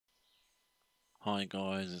Hi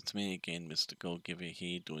guys, it's me again, Mr. Gold Giver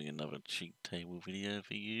here, doing another cheat table video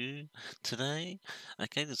for you today.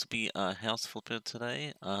 Okay, this will be a house flipper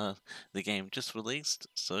today. The game just released,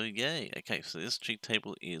 so yay. Okay, so this cheat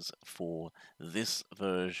table is for this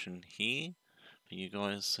version here, for you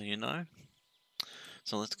guys, so you know.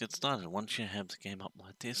 So let's get started. Once you have the game up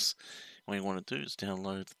like this, what you want to do is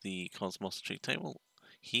download the Cosmos cheat table.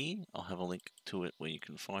 Here, I'll have a link to it where you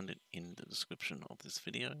can find it in the description of this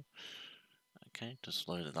video. Okay, just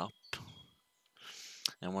load it up.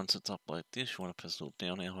 And once it's up like this, you want to press the little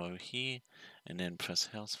down arrow here, and then press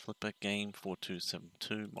House Flipper Game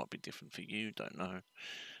 4272. Might be different for you, don't know.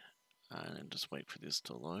 And then just wait for this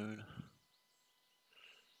to load.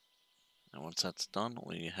 And once that's done,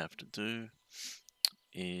 all you have to do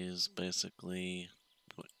is basically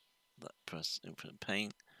press Infinite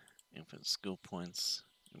Paint, Infinite Skill Points,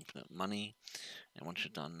 Infinite Money. And once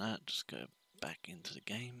you've done that, just go back into the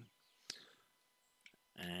game.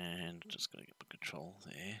 And just gotta get the control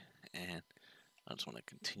there. And I just want to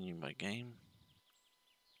continue my game.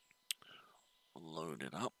 Load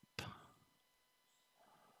it up.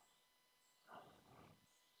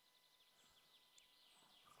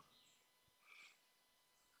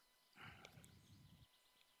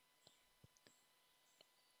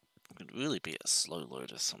 It could really be a slow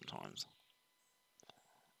loader sometimes.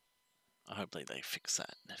 I hope they fix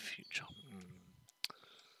that in the future.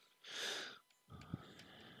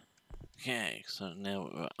 Okay, so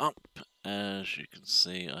now we're up. As you can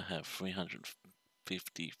see, I have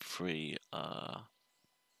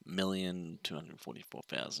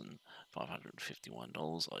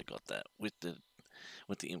 $353,244,551. I got that with the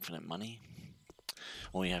infinite money.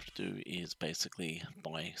 All you have to do is basically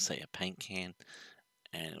buy, say, a paint can,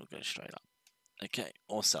 and it'll go straight up. Okay,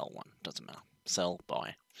 or sell one, doesn't matter. Sell,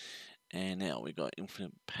 buy. And now we got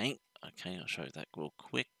infinite paint. Okay, I'll show you that real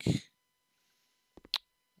quick.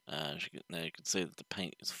 Now you can see that the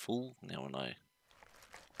paint is full. Now when I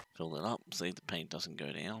fill it up, see the paint doesn't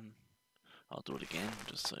go down. I'll do it again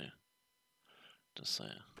just so you can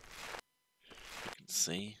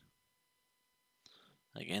see.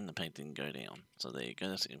 Again, the paint didn't go down. So there you go,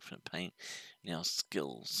 that's infinite paint. Now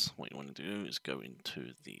skills. What you want to do is go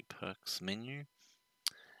into the perks menu.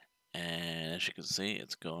 And as you can see,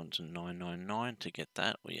 it's gone to $9.99. To get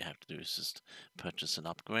that, what you have to do is just purchase an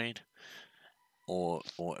upgrade or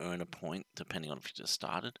earn a point, depending on if you just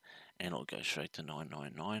started, and it'll go straight to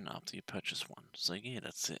 $9.99 after you purchase one. So yeah,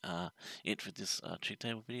 that's it for this cheat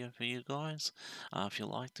table video for you guys. If you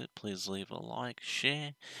liked it, please leave a like,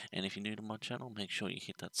 share, and if you're new to my channel, make sure you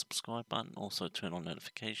hit that subscribe button. Also turn on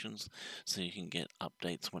notifications so you can get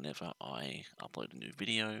updates whenever I upload a new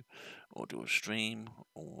video or do a stream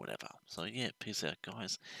or whatever. So yeah, peace out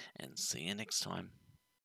guys, and see you next time.